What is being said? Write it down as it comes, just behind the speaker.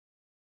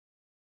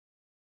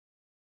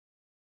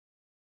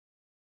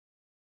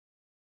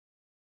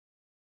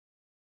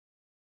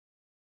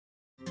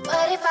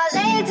if I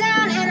lay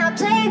down and I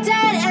play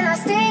dead and I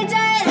stay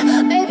dead,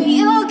 maybe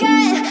you'll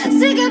get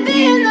sick of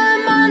being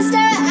the monster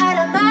out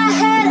of my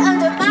head,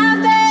 under my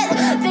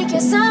bed. Think you're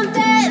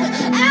something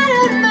out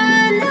of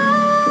my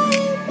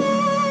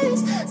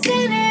nightmares,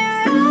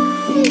 standing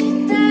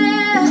right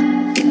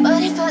there.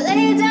 But if I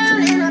lay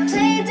down and I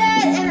play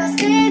dead and I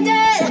stay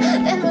dead,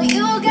 then will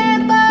you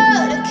get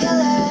bored of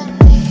killing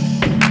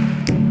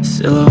me?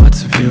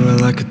 Silhouettes of you are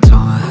like a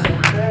taunt.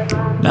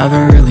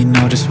 Never really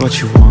know just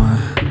what you want.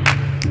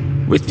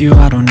 With you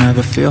I don't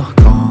ever feel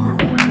calm.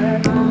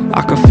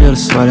 I can feel the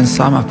sweat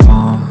inside my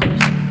palms.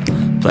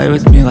 Play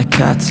with me like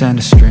cats and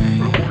a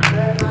string.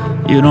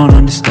 You don't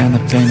understand the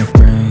pain it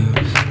brings.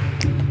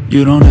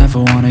 You don't ever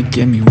wanna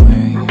give me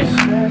wings.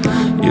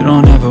 You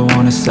don't ever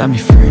wanna set me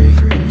free.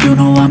 You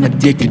know I'm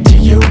addicted to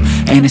you,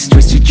 and it's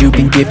twisted, you've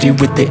been gifted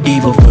with the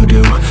evil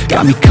voodoo.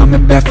 Got me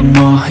coming back for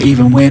more,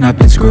 even when I've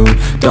been screwed.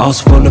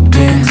 Dolls full of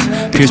pins,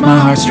 pierce my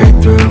heart straight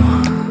through.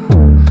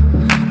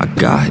 I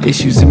got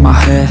issues in my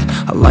head,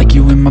 I like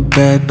you in my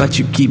bed, but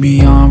you keep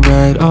me on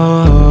red.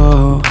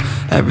 Oh,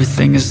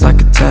 everything is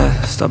like a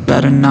test, I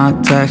better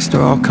not text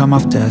or I'll come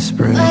off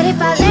desperate. But if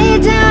I lay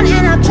down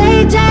and I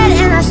play dead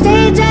and I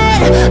stay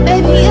dead,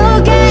 baby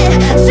you'll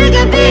get sick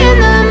of being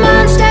the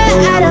monster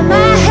out of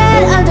my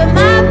head, under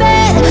my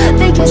bed.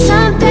 Think you're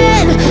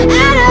something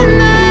out of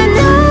my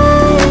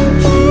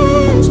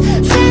nightmares,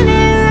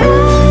 standing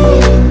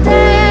right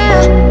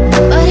there.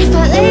 But if I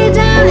lay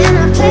down and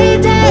I play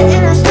dead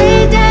and I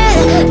stay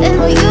dead, then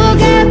will you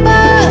get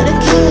bored of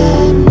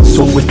killing me?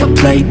 So if I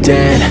play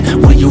dead,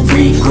 will you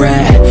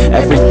regret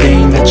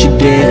everything that you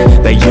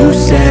did, that you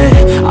said?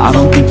 I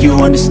don't think you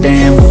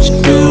understand what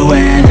you're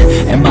doing,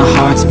 and my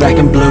heart's black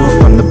and blue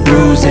from the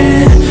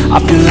bruising. I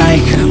feel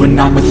like when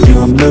I'm with you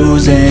I'm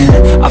losing.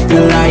 I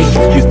feel like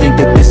you think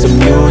that this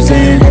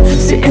amusing,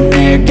 sitting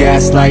there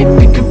gaslighting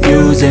and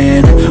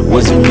confusing.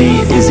 Was it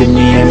me? Is it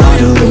me? Am I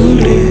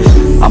deluded?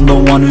 I'm the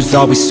one who's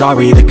always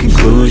sorry, the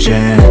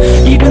conclusion,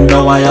 even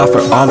though I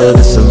offer all of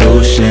the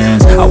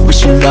solutions. I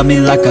wish you loved me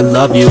like I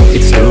love you,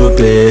 it's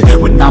stupid.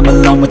 When I'm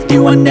alone with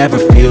you I never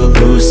feel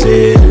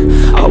lucid.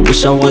 I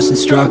wish I wasn't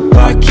struck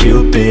by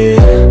Cupid.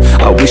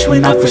 I wish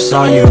when I first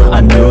saw you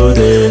I knew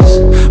this.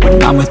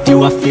 When I'm with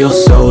you I feel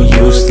so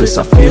useless,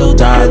 I feel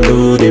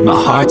diluted,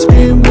 my heart's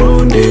been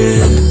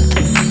wounded.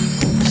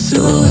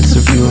 Silhouettes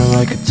of you are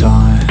like a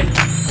taunt.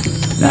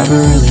 Never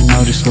really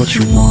know just what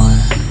you want.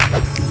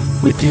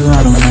 With you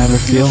I don't ever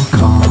feel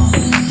calm.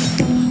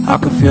 I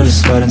can feel the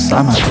sweat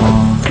inside my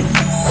palm.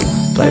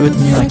 Play with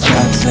me like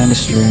cats and a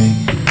string.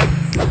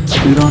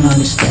 You don't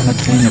understand the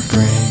pain it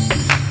brings.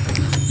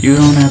 You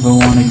don't ever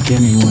wanna give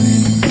me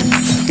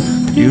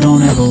wings. You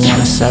don't ever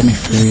wanna set me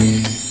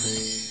free.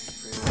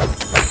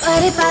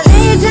 But if I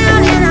lay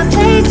down and I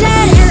play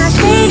dead and I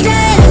stay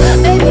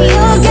dead, baby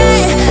you'll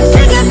get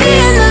sick of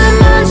being the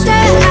monster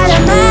out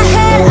of my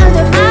head,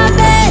 under my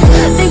bed.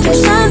 Think you're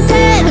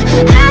something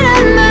out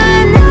of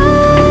my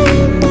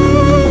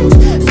nightmares,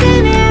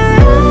 standing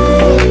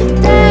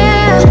right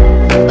there.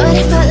 But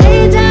if I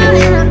lay down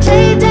and I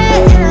play dead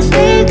and I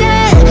stay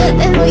dead,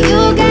 then will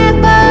you get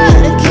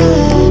bored of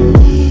killing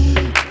me?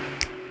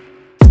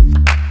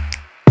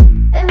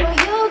 Then will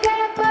you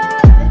get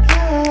bored of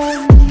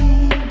killing me?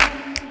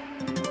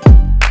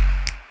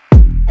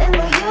 And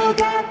will you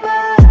get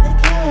bored of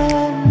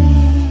killing me?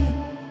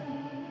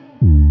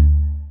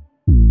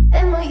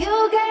 And will you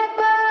get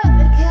bored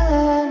of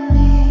killing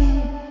me?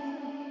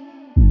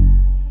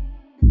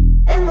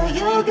 And will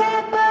you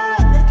get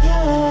bored of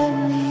killing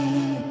me?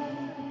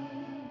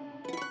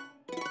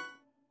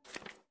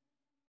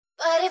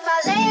 But if I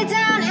lay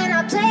down and I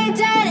play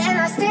dead and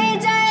I stay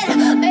dead,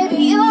 maybe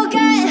you'll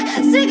get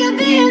sick of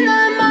being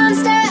the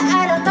monster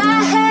out of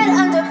my head,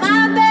 under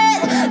my bed.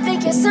 Think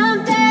you're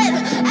something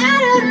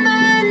out of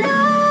my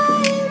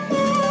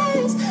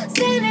nightmares,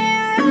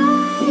 standing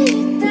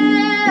right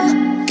there.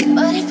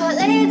 But if I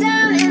lay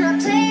down and I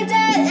play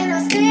dead and I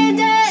stay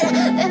dead,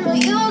 then will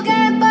you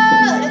get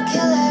bored of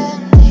killing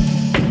me?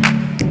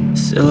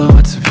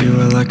 Silhouettes of you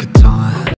are like a